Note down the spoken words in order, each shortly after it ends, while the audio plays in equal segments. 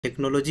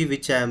Technology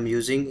which I am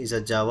using is a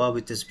Java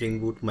with a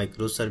Spring Boot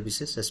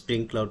microservices, a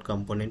Spring Cloud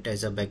component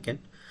as a backend.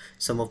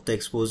 Some of the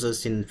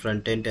exposures in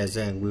front end as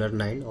a Angular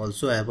 9.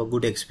 Also, I have a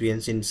good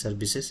experience in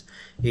services,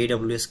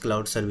 AWS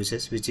Cloud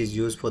Services, which is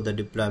used for the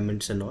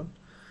deployments and all.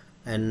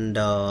 And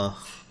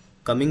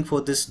coming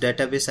for this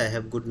database, I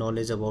have good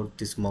knowledge about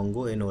this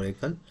Mongo and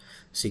Oracle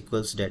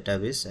SQL's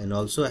database, and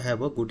also I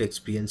have a good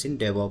experience in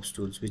DevOps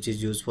tools, which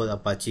is used for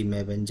Apache,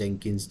 Maven,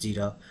 Jenkins,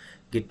 Jira,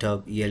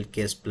 GitHub,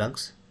 ELK,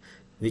 Splunks,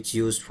 which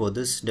used for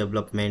this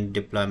development,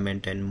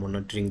 deployment, and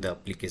monitoring the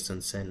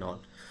applications and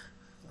all.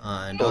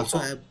 And also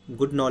I Okay. have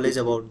good knowledge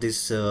about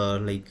this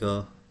domain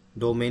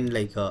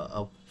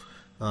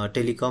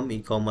telecom,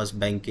 e-commerce,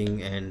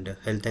 banking, and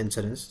health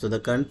insurance. So the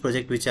current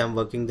project which I am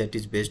working, that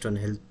is based on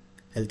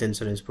health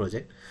insurance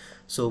project.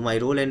 So my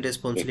role and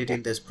responsibility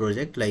in this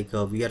project,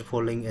 we are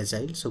following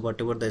agile. So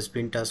whatever the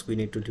sprint task we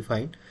need to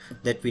define,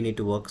 that we need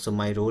to work. So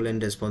my role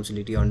and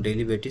responsibility on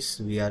daily basis,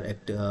 we are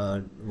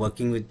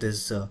working with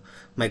this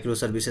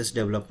microservices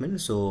development.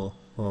 So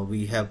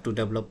we have to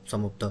develop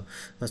some of the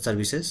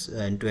services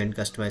end-to-end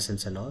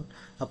customizations and all.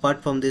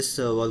 Apart from this,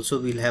 also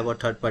we'll have a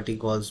third-party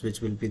calls which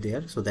will be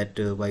there, so that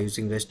by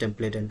using REST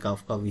template and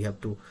Kafka, we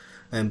have to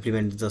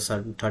implement the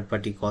certain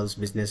third-party calls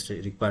business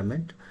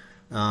requirement.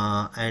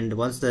 And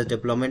once the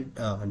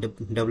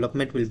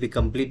development will be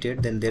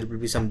completed, then there will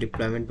be some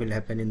deployment will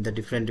happen in the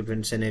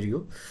different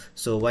scenario.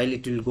 So while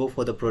it will go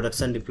for the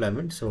production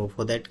deployment, so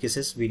for that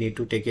cases we need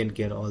to take in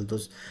care all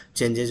those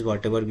changes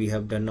whatever we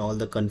have done, all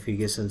the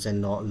configurations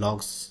and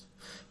logs,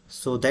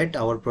 so that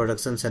our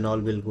productions and all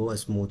will go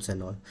smooth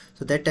and all.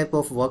 So that type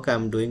of work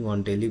I'm doing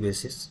on daily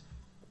basis.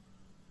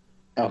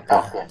 Okay.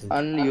 Yeah, thank you.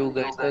 And you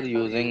guys are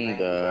using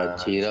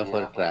Jira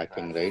for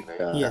tracking, right?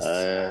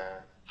 Yes.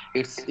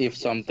 It's if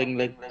something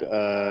like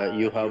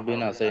you have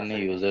been assigned a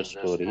user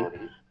story,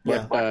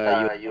 but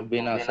Yeah. you have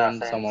been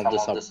assigned some of the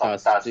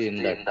subtasks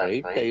in that,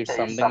 right? It's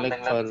something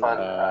like for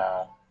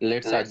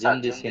let's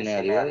assume this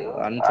scenario.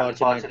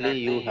 Unfortunately,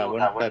 you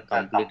haven't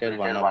completed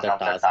one of the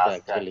tasks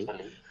actually.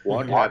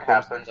 What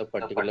happens to the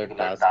particular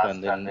task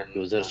and then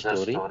user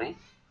story?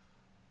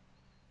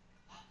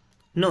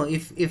 No, in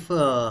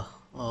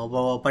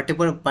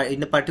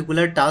a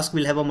particular task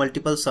will have a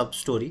multiple sub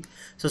story.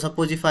 So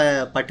suppose if I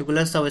a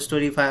particular sub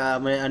story, if I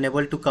am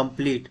unable to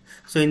complete,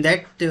 so in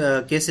that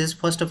cases,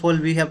 first of all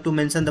we have to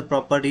mention the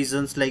proper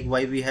reasons, like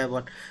why we have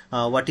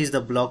what is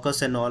the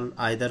blockers and all,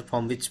 either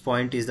from which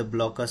point is the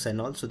blockers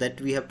and all, so that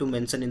we have to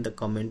mention in the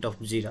comment of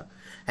Jira.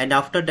 And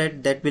after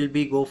that, that will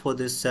be go for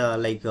this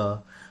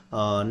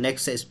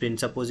next sprint.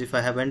 Suppose if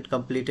I haven't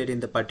completed in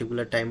the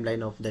particular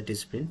timeline of that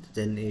sprint,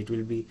 then it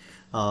will be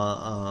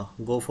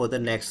go for the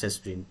next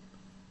sprint.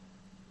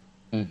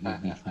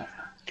 Mhm.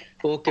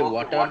 Okay,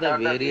 what are the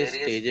various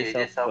stages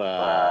of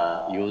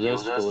user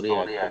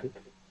story actually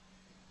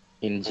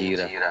in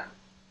Jira?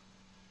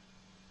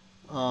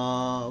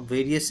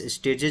 Various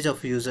stages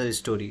of user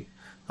story.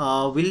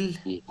 Will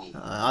Ye-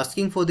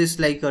 asking for this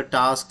like a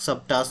task,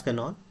 subtask and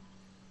all.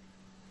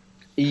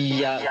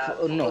 Yeah,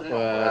 no,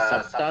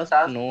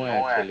 subtask no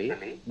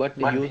actually, but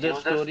user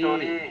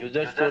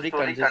story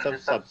consists of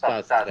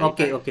subtasks, right?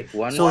 Okay, okay. So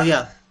Once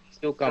yeah,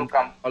 you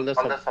complete all the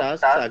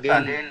subtasks,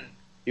 again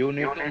you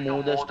need to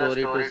move the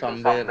story to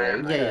somewhere,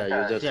 right? yeah,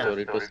 yeah, User yeah.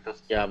 story to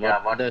yeah.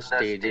 What are the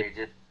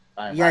stages?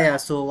 Yeah, yeah.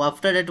 So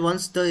after that,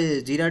 once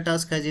the Jira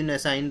task has been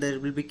assigned, there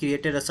will be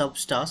created a sub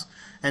task,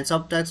 and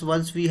sub task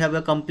once we have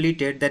a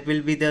completed, that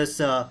will be this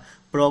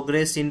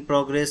progress, in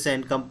progress,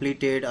 and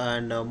completed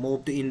and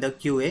moved in the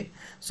QA.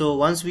 So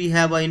once we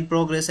have a in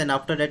progress, and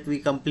after that we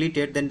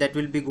completed, then that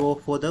will be go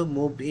for the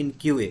moved in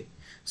QA.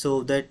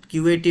 So that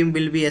QA team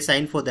will be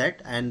assigned for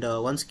that, and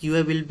once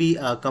QA will be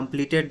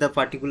completed the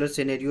particular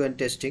scenario and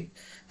testing,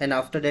 and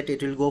after that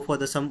it will go for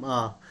the some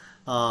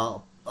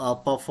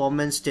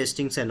performance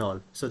testings and all.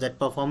 So that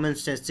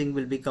performance testing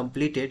will be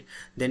completed,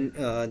 then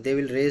they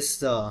will raise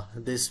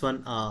this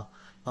one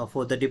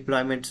for the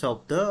deployments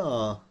of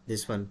the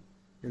this one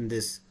in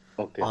this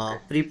Okay.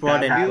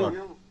 pre-prod Have and prod.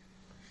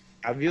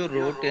 you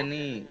wrote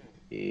any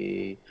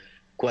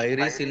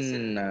queries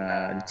in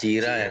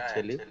Jira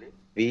actually?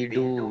 We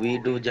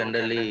do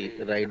generally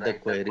write the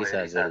queries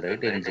as well,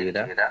 right? In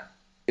Jira,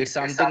 it's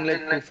something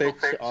like to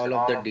fetch all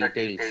of the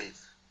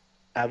details.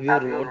 Have you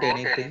wrote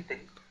anything?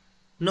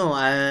 No,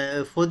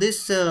 for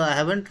this I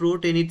haven't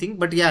wrote anything,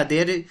 but yeah,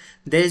 there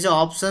is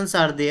options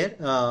are there,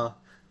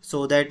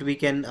 so that we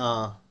can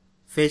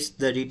fetch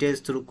the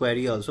details through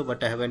query also,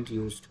 but I haven't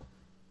used.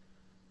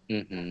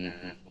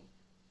 Mm-hmm.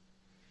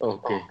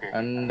 Okay.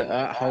 And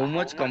how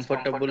much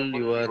comfortable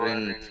you are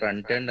in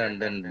front end and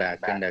then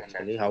back end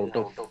actually? Out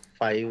of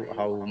five,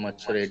 how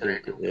much rate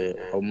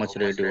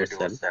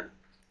yourself?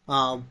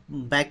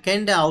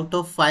 Backend out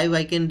of 5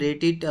 I can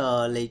rate it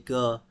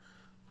 4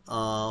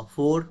 or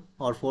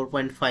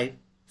 4.5.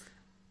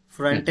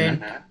 Front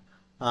Mm-hmm. end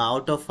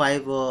out of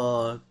 5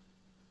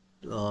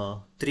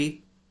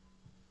 3.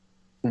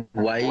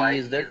 Why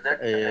is that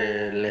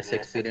less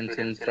experience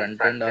in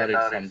front end, or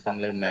it's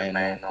something like may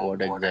I know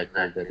what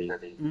exactly the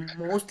reason?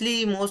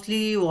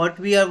 Mostly what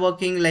we are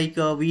working like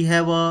we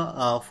have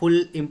a,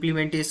 full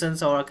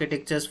implementations or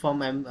architectures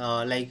from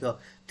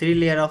three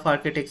layer of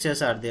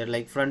architectures are there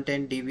like front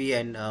end DB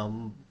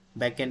and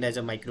back end as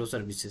a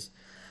microservices.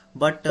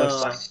 But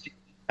But still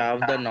have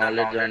the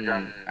knowledge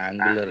on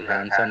Angular,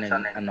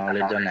 hands-on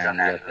knowledge on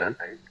Angular,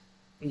 right?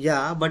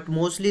 yeah, but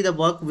mostly the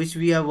work which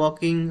we are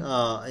working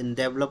in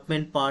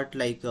development part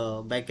like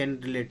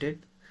backend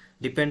related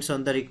depends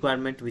on the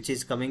requirement which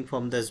is coming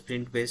from the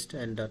sprint based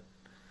and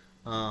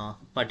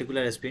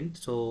particular sprint.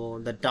 So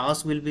the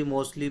task will be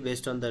mostly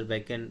based on the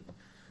backend.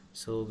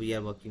 So we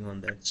are working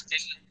on that.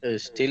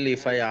 Still,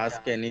 if I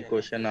ask any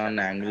question on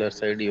Angular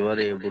side, you are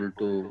able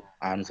to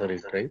answer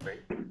it, right?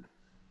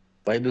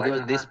 Why?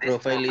 Because this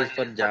profile is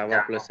for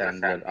Java plus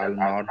Angular. I'll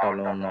not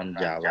alone on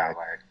Java.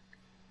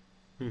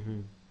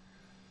 Mhm.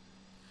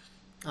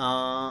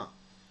 Uh,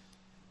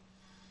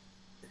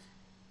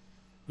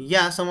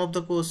 yeah, some of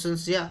the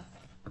questions, yeah.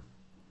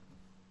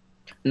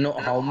 No,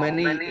 how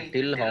many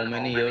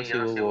years you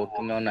were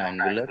working on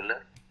Angular,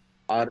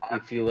 or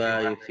if you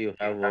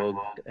have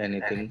worked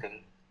anything.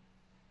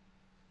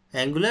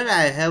 Angular,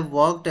 I have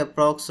worked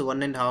approx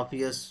 1.5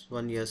 years,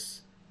 1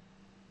 years.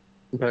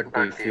 But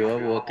if you are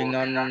working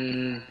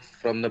on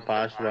from the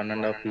past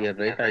 1.5 year,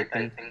 right? I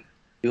think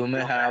you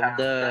may have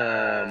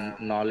the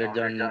knowledge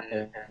on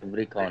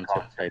every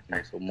concept. I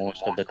think so.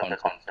 Most of the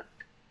concept.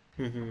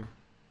 Mhm.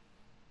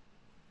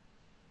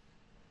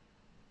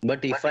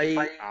 But if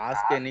I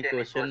ask any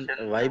question,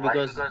 why?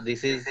 Because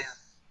this is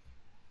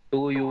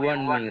to you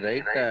and me,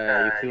 right?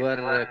 If you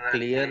are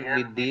clear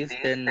with this,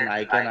 then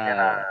I can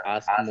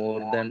ask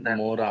more on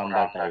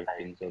that. I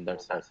think so.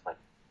 That's why.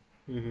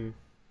 Mhm.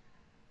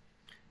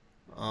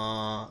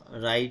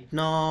 Right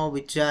now,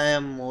 which I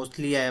am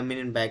mostly I am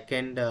in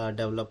backend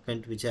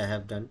development, which I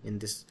have done in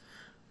this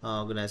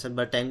organization.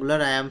 But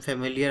Angular, I am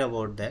familiar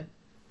about that.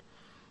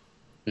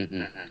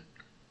 Mhm.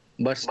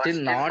 But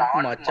still not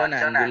much on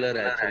Angular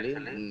actually,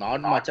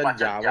 not much on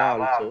Java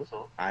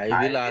also. I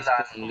will ask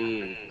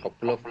only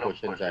couple of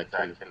questions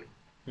actually.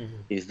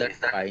 Mhm. Is that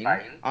fine?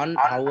 And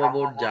how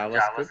about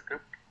JavaScript?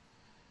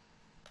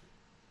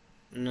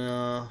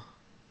 Uh,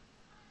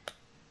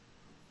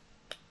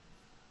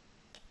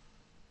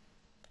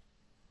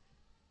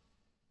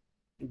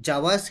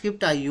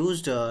 JavaScript I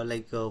used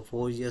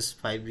 4 years,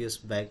 5 years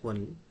back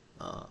only.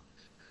 Uh,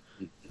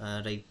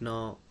 right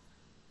now,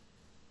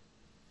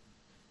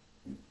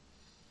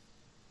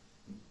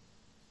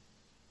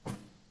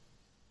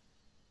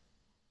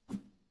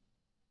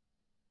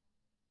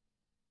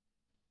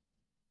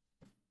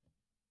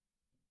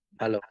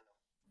 Hello.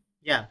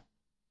 yeah,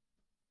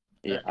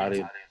 Yeah, are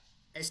you?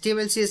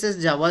 HTML, CSS,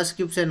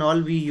 JavaScripts and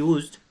all we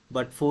used,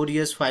 but 4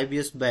 years, 5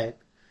 years back.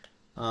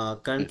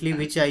 Currently,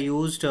 which I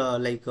used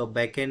like a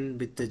backend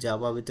with the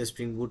Java with the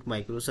Spring Boot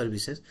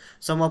microservices.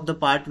 Some of the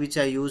part which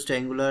I used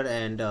Angular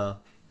and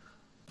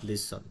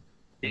this one.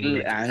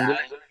 Still Angular,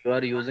 you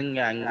are using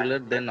Angular,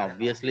 then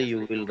obviously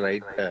you will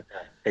write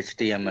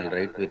HTML,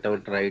 right?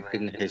 Without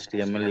writing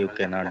HTML, you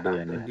cannot do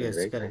anything, Yes,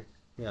 right? correct.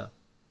 Yeah,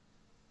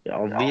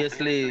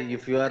 Obviously,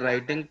 if you are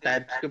writing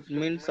TypeScript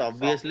means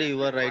obviously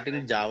you are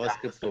writing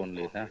JavaScript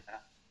only, na?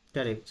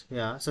 correct.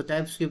 Yeah. So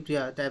TypeScript,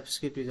 yeah,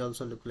 TypeScript is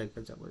also look like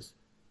a Java.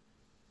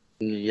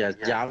 Yes,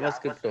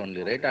 JavaScript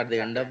only, right? At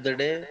the end of the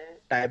day,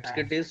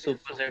 TypeScript is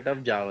superset of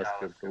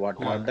JavaScript.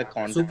 Whatever Yeah, the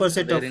concepts are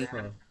superset there of.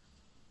 in,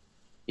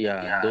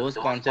 yeah, those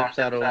concepts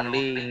are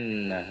only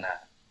in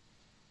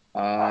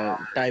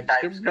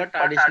TypeScript, but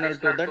additional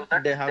to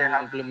that, they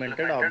have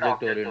implemented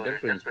object-oriented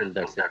principle.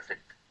 That's it.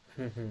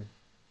 Mhm.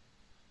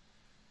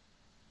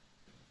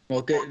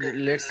 Okay,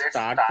 let's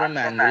start from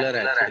Angular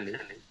actually.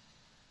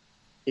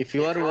 If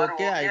you are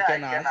okay, I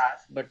can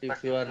ask, but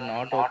if you are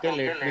not okay,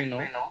 let me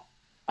know.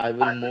 I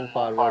will move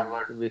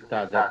forward with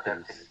other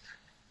things.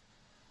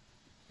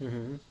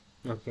 Mhm.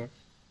 Okay.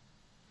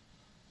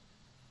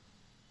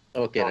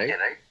 Okay,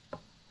 right?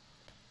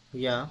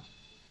 Yeah.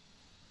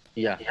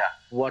 Yeah.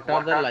 What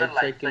are the life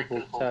cycle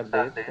hooks are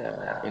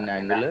there in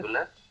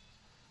Angular?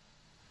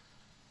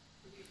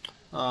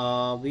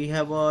 We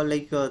have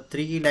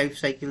three life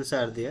cycles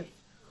are there: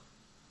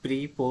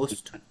 pre,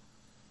 post,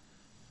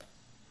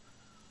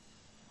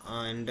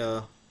 and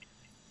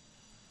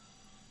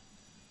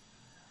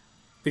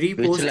pre,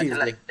 Which post life is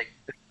the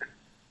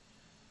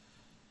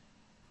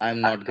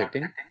I'm not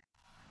getting?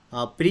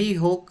 pre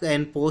hook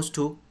and post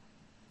hook.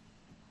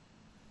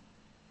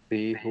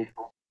 Pre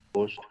hook,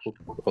 post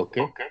hook.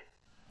 Okay.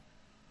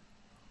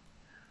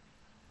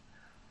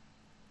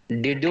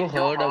 Did you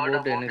heard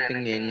about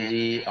anything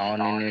ng on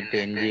init,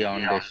 ng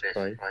on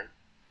destroy?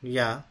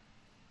 Yeah.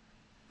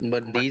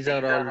 But these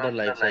are all the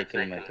life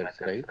cycle methods,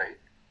 right?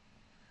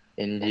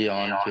 Ng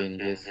on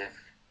changes.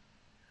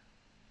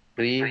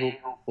 Pre hook,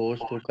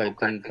 post hook. I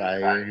think I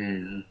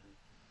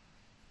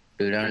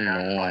didn't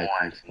know. I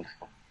think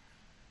so.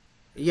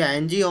 Yeah,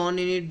 ng on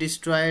init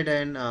destroyed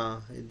and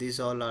these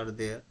all are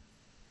there.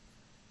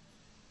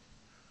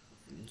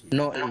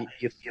 No,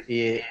 if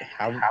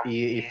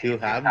if you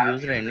have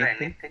used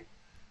anything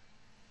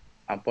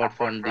apart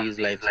from these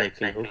life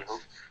cycle hooks,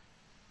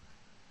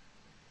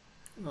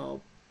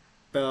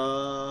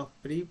 Uh,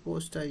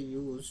 Pre-post I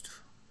used.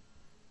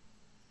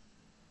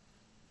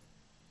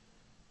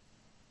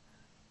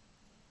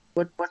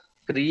 but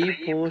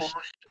pre-post,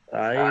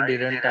 I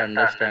didn't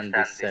understand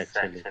this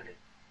actually.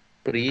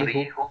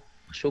 Pre-hook,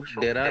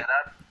 hook,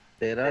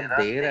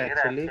 there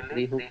actually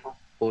pre-hook,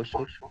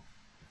 post-hook.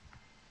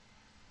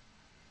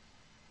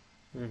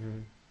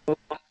 Mm-hmm.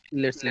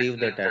 Let's leave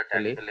that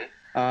actually.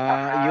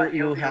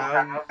 You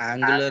have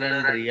Angular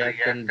and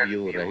React and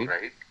Vue, right?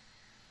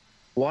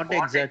 What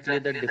exactly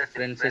the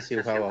differences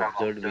you have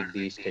observed with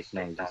these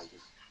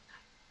technologies?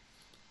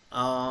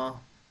 Uh,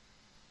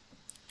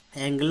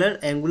 Angular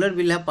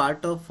will have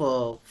part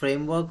of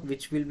framework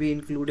which will be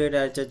included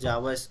as a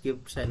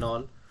JavaScript and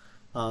all.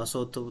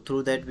 So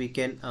through that we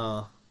can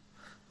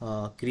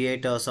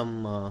create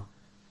some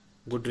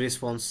good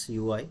response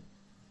UI.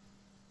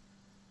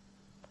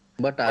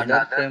 But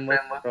other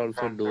frameworks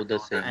also do the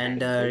same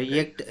And thing, right?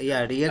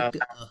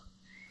 Uh,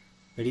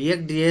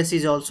 React JS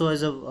is also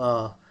as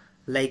a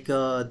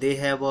they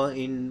have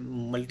in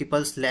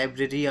multiple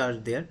library are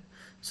there.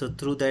 So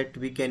through that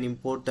we can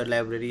import the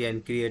library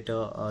and create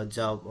a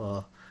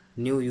job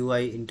new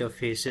UI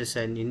interfaces,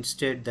 and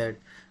instead that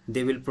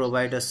they will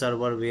provide a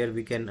server where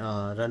we can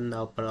run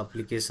our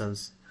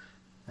applications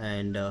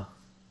and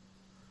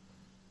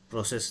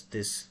process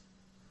this.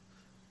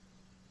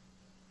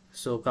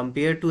 So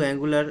compared to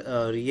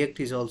Angular, React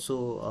is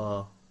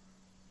also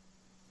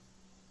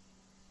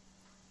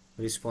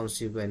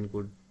responsive and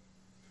good.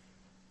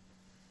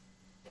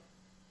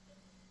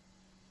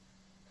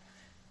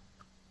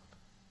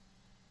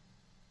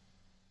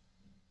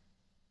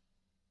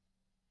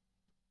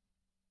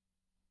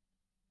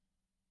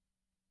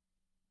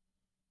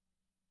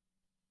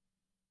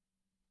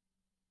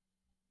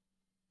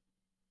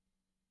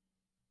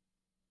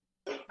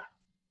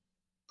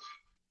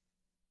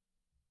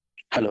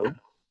 Hello,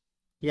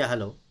 Yeah,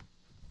 hello.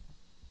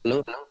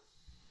 hello.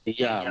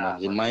 Yeah,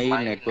 my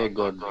network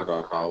got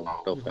dropped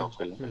out of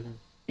actually. Mhm.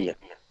 Yeah,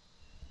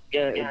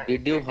 yeah.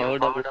 Did you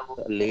heard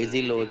about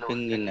lazy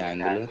loading in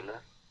Angular?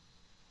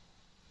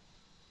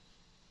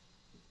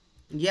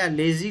 Yeah,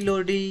 lazy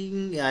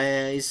loading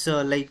is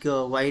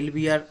while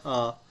we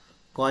are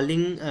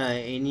calling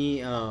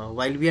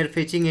while we are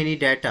fetching any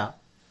data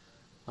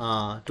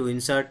to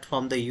insert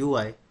from the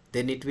UI,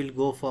 then it will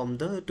go from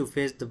the to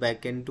fetch the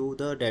backend to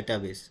the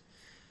database.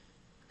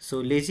 So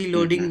lazy Mm-hmm.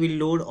 loading will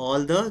load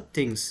all the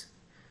things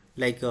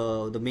like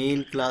the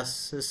main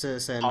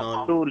classes and How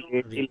all. to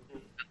lazy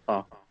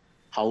uh,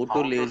 how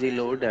to lazy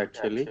load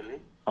actually?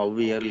 How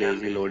we are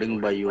lazy loading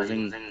by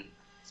using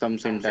some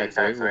syntax,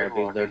 right?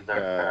 What is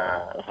that?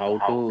 How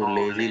to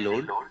lazy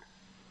load?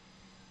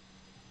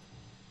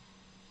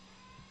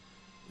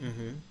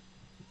 Mm-hmm.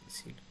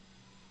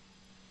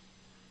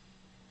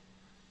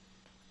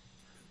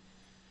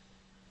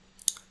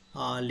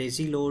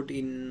 Lazy load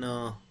in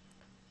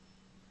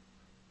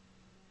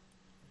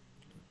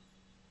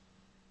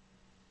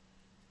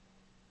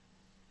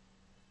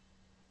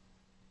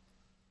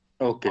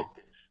Okay,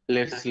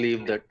 let's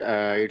leave that.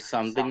 It's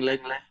something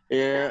like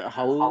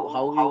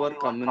how you are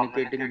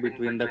communicating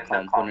between the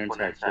components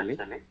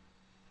actually.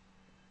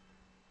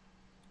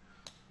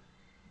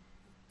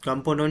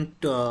 component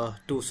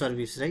to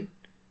service, right?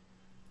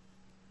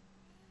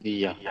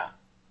 Yeah.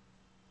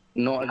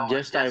 No,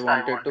 just I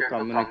wanted to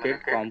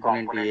communicate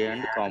component A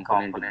and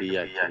component B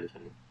actually.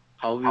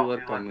 How you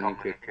are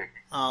communicating.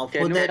 For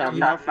Can you that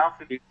turn off your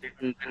video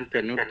and then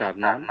can you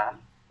turn on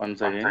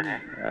once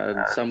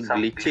again? Some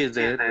glitch is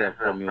there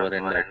from your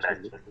end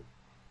actually.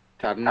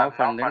 Turn off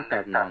and then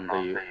turn on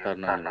your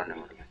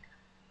video.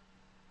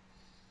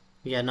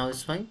 yeah, now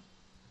it's fine.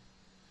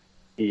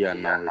 Yeah,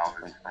 now it's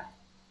fine.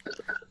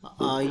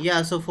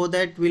 Yeah, so for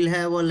that we'll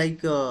have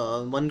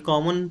one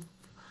common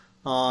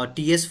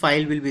TS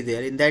file will be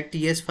there. In that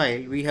TS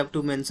file, we have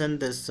to mention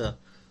this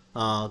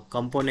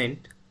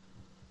component.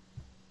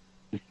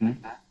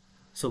 Mhm.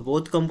 So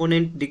both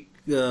component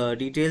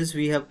details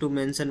we have to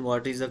mention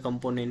what is the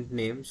component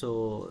name.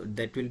 So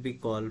that will be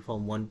called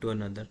from one to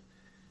another.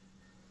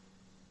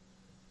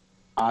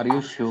 Are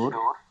you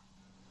sure?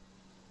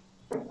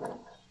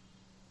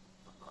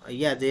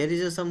 Yeah, there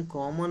is some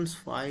common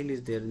file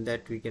is there in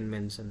that we can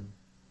mention.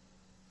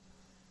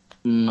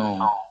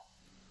 No.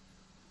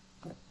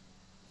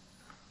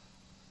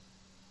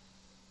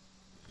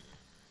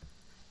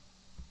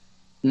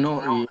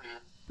 No,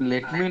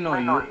 let me know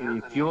you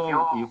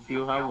if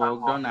you have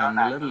worked on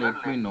Angular,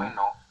 let me know.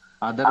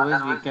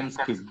 Otherwise, we can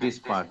skip this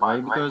part. Why?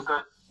 Because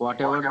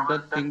whatever the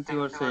things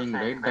you are saying,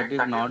 right, that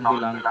is not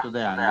belongs to the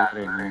Angular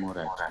anymore.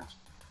 Actually,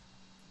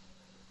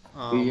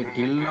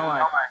 till now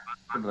I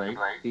answered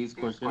right these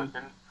questions.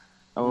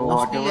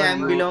 Mostly Whatever I'm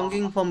you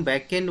belonging from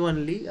backend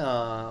only.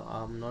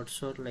 I'm not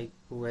sure like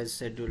who has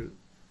scheduled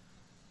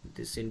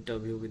this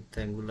interview with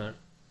Angular.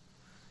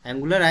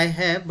 Angular I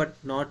have,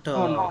 but not.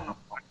 no, no, no,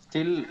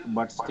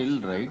 but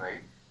still right.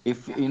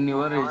 If in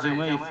your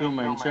resume, if you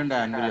mentioned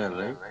Angular,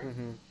 right?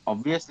 Mm-hmm.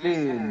 Obviously,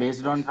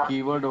 based on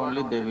keyword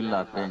only, they will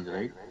arrange,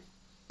 right?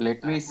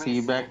 Let me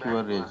see back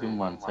your resume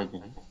once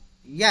again.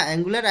 Yeah,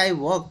 Angular I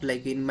worked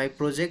like in my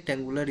project.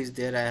 Angular is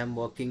there. I am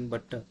working,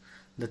 but the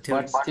But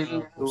theory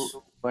still, course.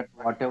 but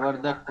whatever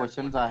the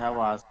questions I have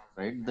asked,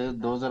 right?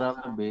 Those are all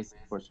the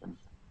basic questions.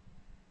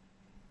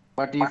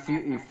 But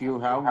if you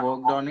have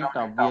worked on it,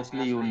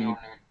 obviously you need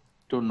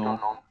to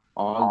know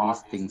all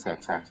these things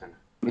actually.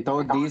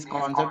 Without these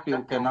concept,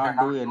 you cannot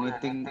do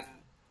anything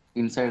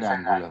inside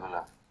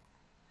Angular.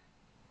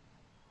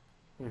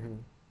 Mm-hmm.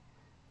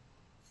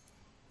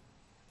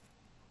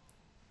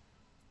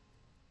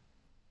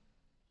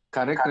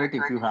 Correct, right?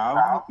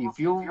 If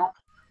you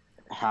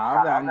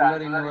have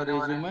Angular in your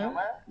resume,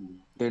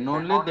 then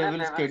only they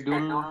will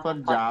schedule for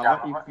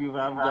Java. If you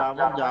have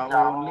Java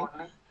only,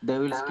 they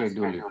will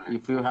schedule it.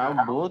 If you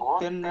have both,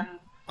 then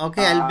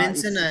Okay, I'll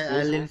mention. it's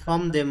I'll based.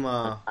 inform them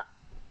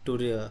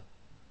to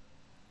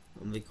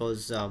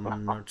because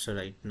I'm not sure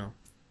right now.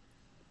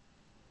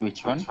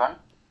 Which one?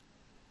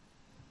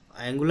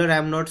 Angular,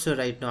 I'm not sure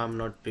right now. I'm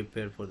not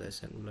prepared for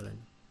this Angular.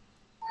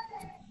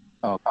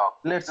 Oh,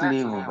 let's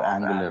leave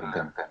Angular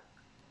then.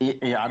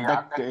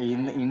 At the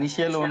in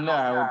initial only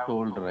I have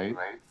told, right?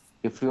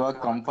 If you are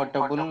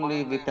comfortable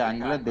with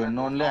Angular, then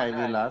only I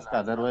will ask.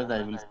 Otherwise,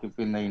 I will skip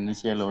in the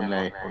initial only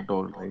I have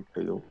told, right,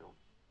 to you.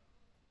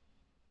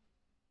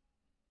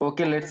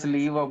 Okay, let's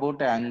leave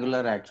about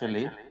Angular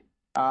actually.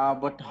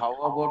 But how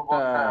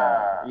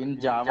about in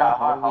Java,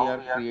 how we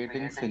are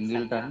creating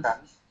singletons?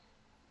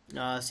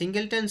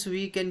 Singletons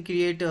we can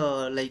create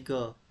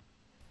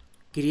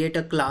create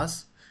a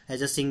class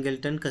as a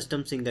singleton,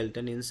 custom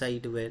singleton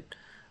inside where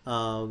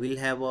we'll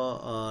have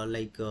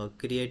a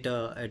create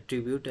a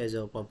attribute as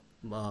a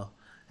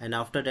and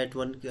after that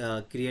one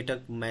create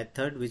a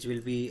method which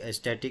will be a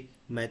static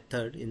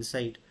method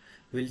inside.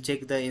 We'll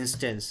check the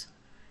instance.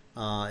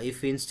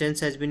 If instance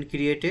has been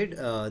created,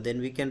 then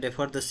we can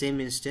refer the same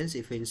instance.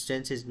 If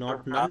instance is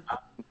not null,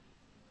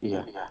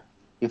 Yeah.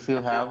 If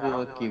you have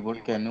your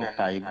keyboard, can you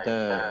type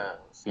the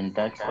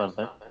syntax for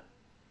that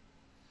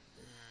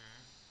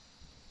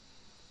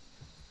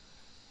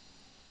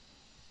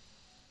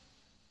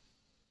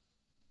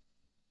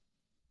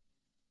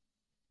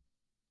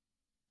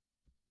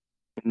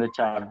in the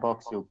chat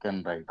box? You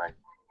can write.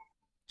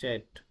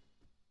 chat.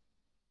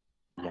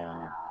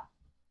 Yeah.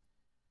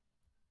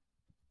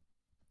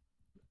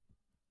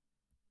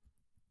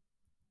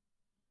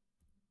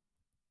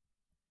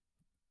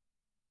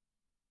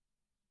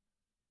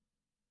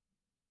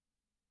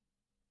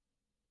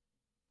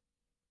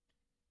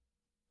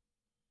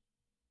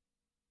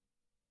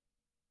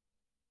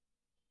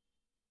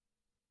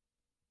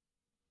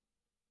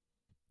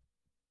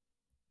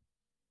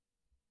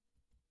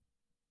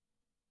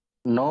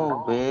 No,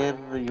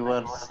 where you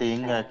are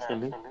seeing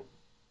actually.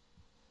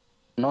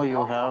 No,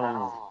 you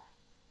have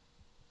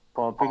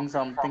copying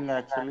something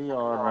actually,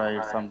 or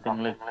it's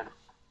something like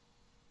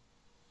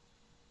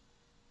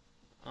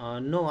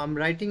No, I'm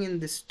writing in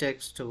this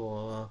text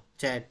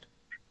chat.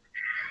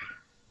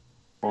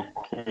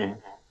 okay,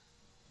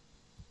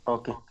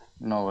 okay,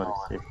 no worries.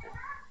 Yeah.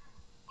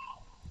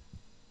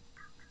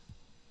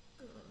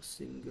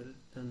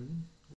 Singleton.